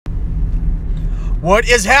What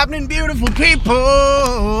is happening, beautiful people?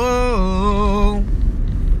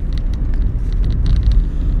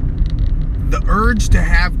 The urge to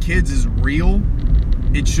have kids is real.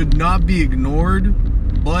 It should not be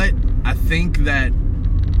ignored, but I think that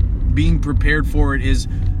being prepared for it is,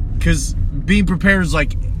 because being prepared is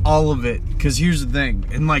like all of it. Because here's the thing,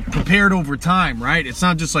 and like prepared over time, right? It's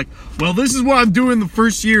not just like, well, this is what I'm doing the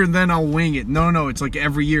first year and then I'll wing it. No, it's like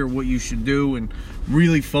every year what you should do and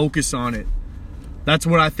really focus on it. That's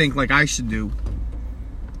what I think like I should do.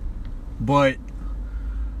 But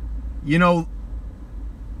you know,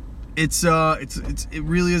 it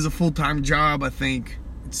really is a full-time job. I think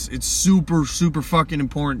it's super fucking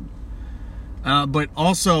important. But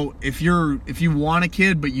also, if you want a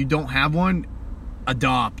kid but you don't have one,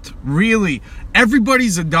 adopt. Really,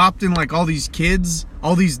 everybody's adopting like all these kids,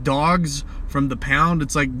 all these dogs from the pound.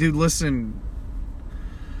 It's like, dude, listen.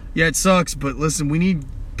 Yeah, it sucks, but listen, we need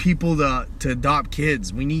people to adopt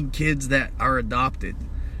kids. We need kids that are adopted,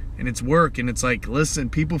 and it's work. And it's like, listen,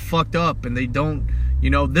 people fucked up, and they don't. You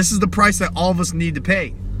know, this is the price that all of us need to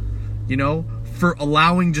pay. You know, for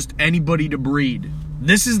allowing just anybody to breed.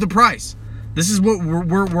 This is the price. This is what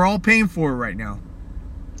we're all paying for right now.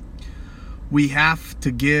 We have to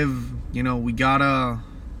give, you know, we gotta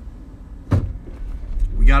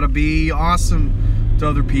be awesome to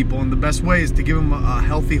other people, and the best way is to give them a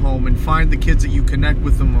healthy home and find the kids that you connect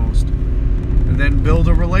with the most, and then build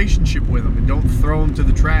a relationship with them, and don't throw them to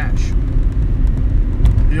the trash.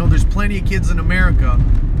 You know, there's plenty of kids in America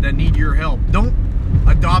that need your help. Don't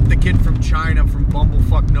adopt a kid from China, from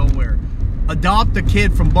bumblefuck nowhere. Adopt a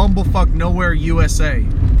kid from bumblefuck nowhere, USA,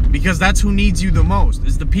 because that's who needs you the most,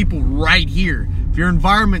 is the people right here. If your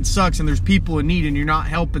environment sucks and there's people in need and you're not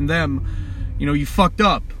helping them, you know, you fucked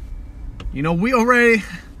up. You know, we already,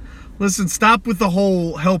 listen, stop with the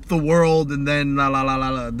whole help the world and then la la la la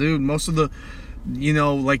la. Dude, most of the, you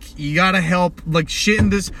know, like, you gotta help, like, shit in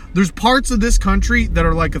this, there's parts of this country that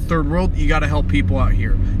are like a third world. You gotta help people out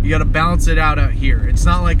here. You gotta balance it out here. It's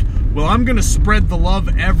not like, well, I'm gonna spread the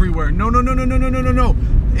love everywhere. No.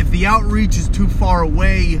 If the outreach is too far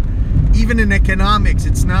away, even in economics,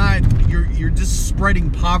 it's not, you're just spreading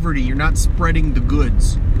poverty. You're not spreading the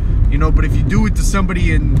goods. You know, but if you do it to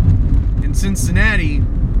somebody in Cincinnati,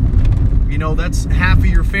 you know, that's half of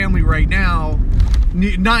your family right now.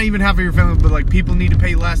 Not even half of your family, but like people need to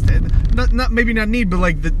pay less. Maybe not need, but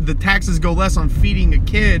like the taxes go less on feeding a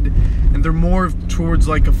kid, and they're more towards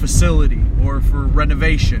like a facility or for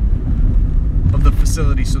renovation of the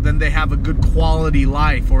facility. So then they have a good quality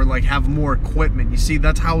life, or like have more equipment. You see,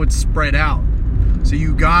 that's how it's spread out. So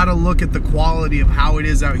you gotta look at the quality of how it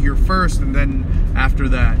is out here first, and then after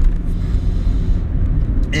that.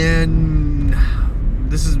 And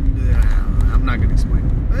this is, I'm not gonna explain.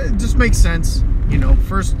 It just makes sense. You know,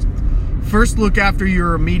 first look after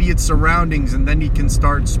your immediate surroundings, and then you can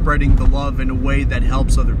start spreading the love in a way that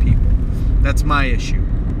helps other people. That's my issue.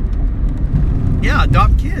 Yeah,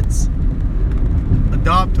 adopt kids.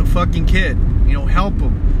 Adopt a fucking kid. You know, help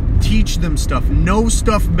them. Teach them stuff. Know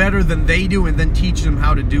stuff better than they do, and then teach them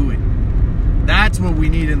how to do it. That's what we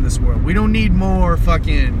need in this world. We don't need more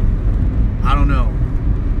fucking, I don't know.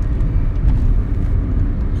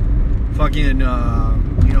 Fucking,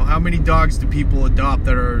 you know, how many dogs do people adopt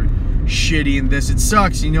that are shitty and this? It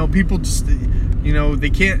sucks, you know, people just, you know, they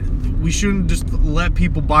can't, we shouldn't just let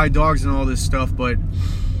people buy dogs and all this stuff, but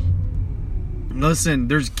listen,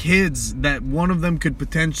 there's kids that one of them could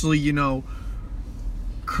potentially, you know,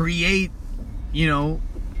 create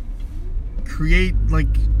like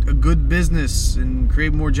a good business and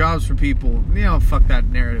create more jobs for people. You know, fuck that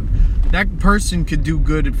narrative. That person could do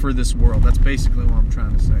good for this world. That's basically what I'm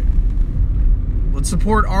trying to say. Let's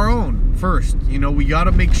support our own first. You know, we got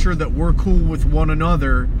to make sure that we're cool with one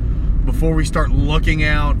another before we start looking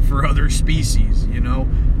out for other species, you know.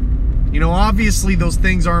 You know, obviously those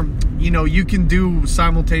things aren't, you know, you can do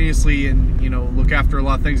simultaneously and, you know, look after a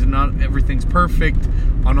lot of things, and not everything's perfect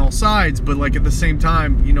on all sides, but like at the same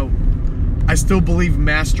time, you know, I still believe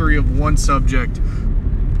mastery of one subject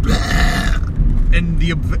and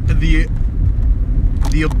the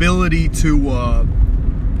ability to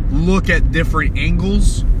look at different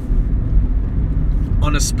angles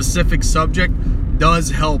on a specific subject does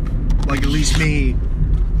help, like, at least me,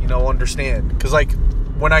 you know, understand. Because like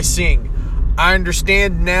when I sing, I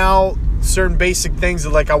understand now certain basic things that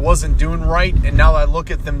like I wasn't doing right, and now I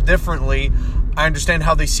look at them differently. I understand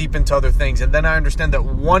how they seep into other things, and then I understand that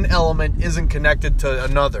one element isn't connected to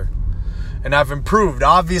another, and I've improved.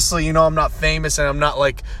 Obviously, you know, I'm not famous and I'm not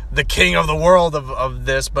like the king of the world of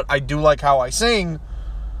this, but I do like how I sing,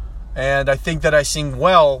 and I think that I sing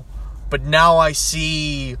well. But now I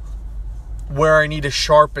see where I need to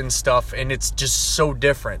sharpen stuff, and it's just so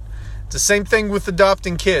different. It's the same thing with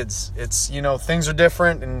adopting kids. It's, things are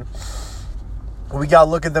different, and we got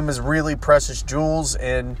to look at them as really precious jewels,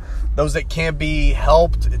 and those that can't be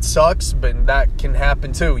helped, it sucks, but that can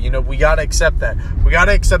happen too. We got to accept that. We got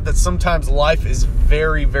to accept that sometimes life is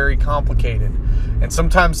very, very complicated, and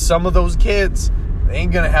sometimes some of those kids, they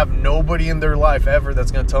ain't going to have nobody in their life ever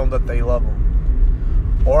that's going to tell them that they love them.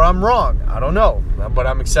 Or I'm wrong. I don't know. But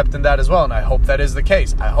I'm accepting that as well, and I hope that is the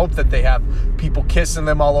case. I hope that they have people kissing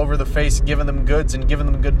them all over the face, giving them goods and giving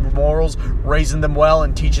them good morals, raising them well,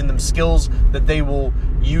 and teaching them skills that they will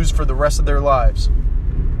use for the rest of their lives.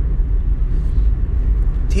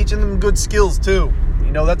 Teaching them good skills, too.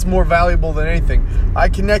 That's more valuable than anything. I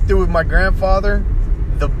connected with my grandfather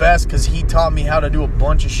the best because he taught me how to do a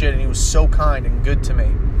bunch of shit, and he was so kind and good to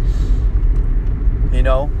me.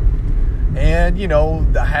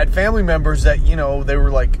 And, I had family members that,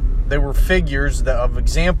 they were figures of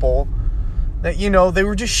example that, they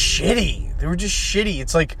were just shitty. They were just shitty.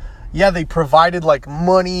 It's like, yeah, they provided,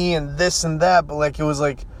 money and this and that, but, it was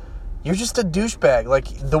like, you're just a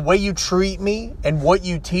douchebag. The way you treat me and what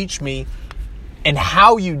you teach me and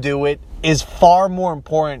how you do it is far more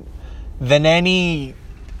important than any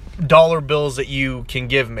dollar bills that you can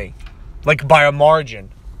give me. By a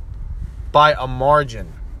margin. By a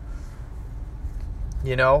margin.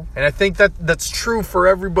 And I think that's true for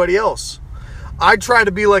everybody else. I try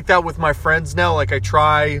to be like that with my friends now. I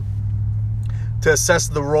try to assess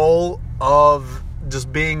the role of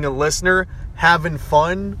just being a listener, having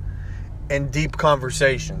fun, and deep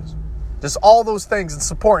conversations. Just all those things, and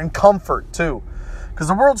support and comfort too. Because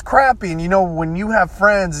the world's crappy, and when you have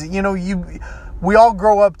friends, we all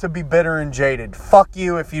grow up to be bitter and jaded. Fuck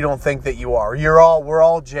you if you don't think that you are. We're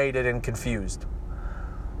all jaded and confused.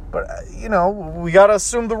 But, we got to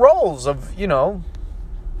assume the roles of, we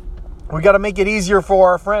got to make it easier for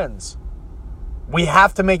our friends. We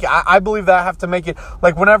have to make it, I believe that I have to make it,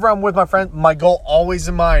 whenever I'm with my friend, my goal always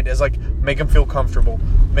in mind is, make them feel comfortable,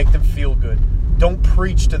 make them feel good. Don't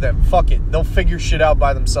preach to them. Fuck it. They'll figure shit out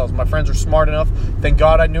by themselves. My friends are smart enough. Thank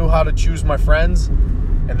God I knew how to choose my friends,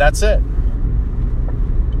 and that's it.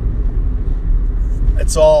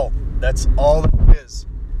 That's all it is.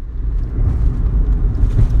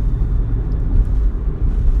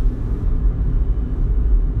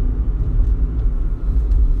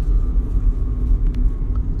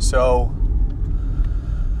 So,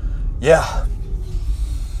 yeah.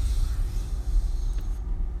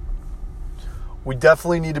 We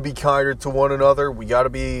definitely need to be kinder to one another. We got to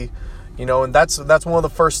be, and that's one of the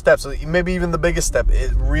first steps. Maybe even the biggest step.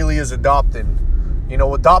 It really is adopting.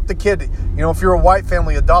 Adopt a kid. If you're a white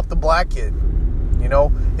family, adopt a black kid.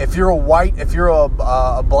 If you're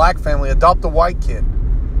a black family, adopt a white kid.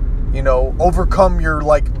 Overcome your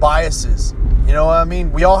biases. You know what I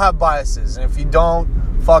mean? We all have biases, and if you don't,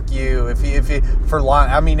 fuck you. If you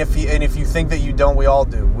think that you don't, we all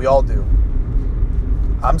do.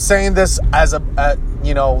 I'm saying this as I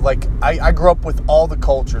grew up with all the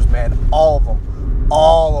cultures, man. All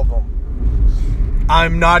of them.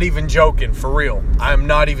 I'm not even joking, for real. I'm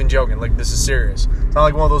not even joking. This is serious. It's not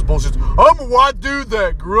like one of those bullshits. I'm a white dude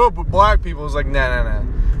that grew up with black people. It's nah.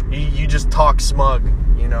 You just talk smug.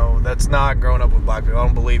 That's not growing up with black people. I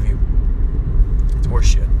don't believe you. It's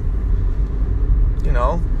horseshit.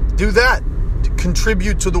 Do that.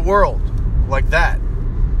 Contribute to the world like that.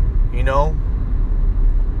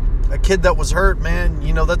 A kid that was hurt, man,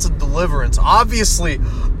 that's a deliverance. Obviously,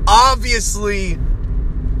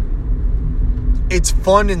 it's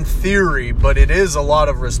fun in theory, but it is a lot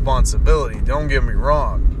of responsibility. Don't get me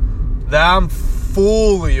wrong. I'm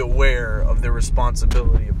fully aware of the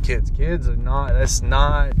responsibility of kids. Kids are not, it's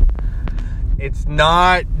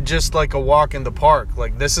not just like a walk in the park.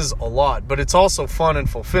 This is a lot, but it's also fun and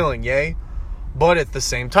fulfilling, yay? But at the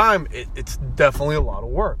same time, it's definitely a lot of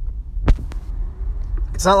work.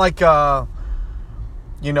 It's not like,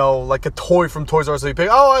 like a toy from Toys R Us that you pick.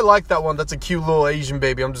 Oh, I like that one. That's a cute little Asian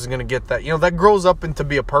baby. I'm just going to get that. That grows up into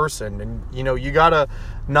be a person. And, you got to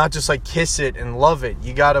not just kiss it and love it.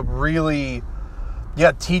 You got to really,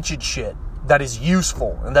 teach it shit that is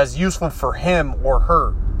useful. And that's useful for him or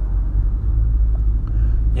her.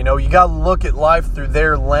 You got to look at life through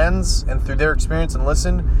their lens and through their experience and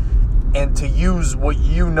listen. And to use what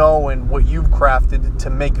you know and what you've crafted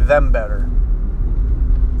to make them better.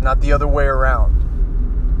 Not the other way around.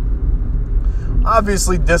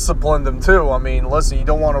 Obviously discipline them too. Listen, you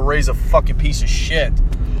don't want to raise a fucking piece of shit.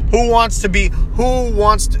 Who wants to,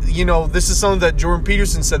 this is something that Jordan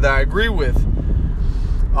Peterson said that I agree with.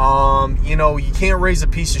 You can't raise a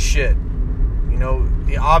piece of shit.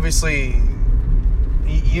 Obviously,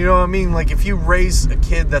 You know what I mean? Like, if you raise a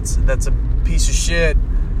kid that's a piece of shit,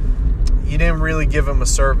 you didn't really give him a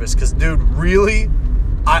service. Because, dude, really,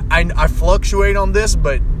 I fluctuate on this,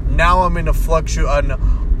 but now I'm in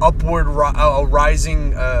an upward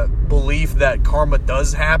rising belief that karma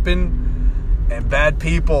does happen, and bad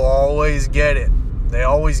people always get it. They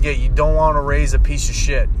always get. You don't want to raise a piece of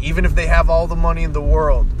shit, even if they have all the money in the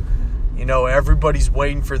world. You know, everybody's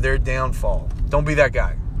waiting for their downfall. Don't be that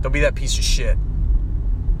guy. Don't be that piece of shit.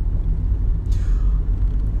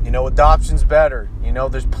 You know, adoption's better. You know,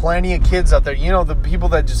 there's plenty of kids out there. You know, the people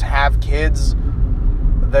that just have kids,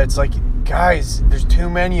 that's like, guys, there's too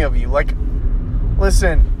many of you. Like,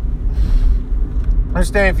 listen, I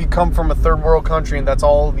understand if you come from a third world country and that's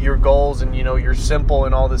all your goals and, you know, you're simple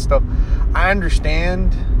and all this stuff. I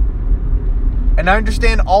understand. And I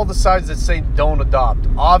understand all the sides that say don't adopt.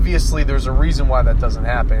 Obviously, there's a reason why that doesn't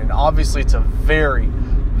happen. And obviously, it's a very,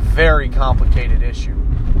 very complicated issue.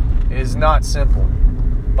 It is not simple,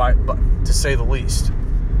 but to say the least.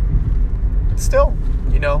 But still,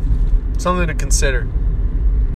 you know, something to consider.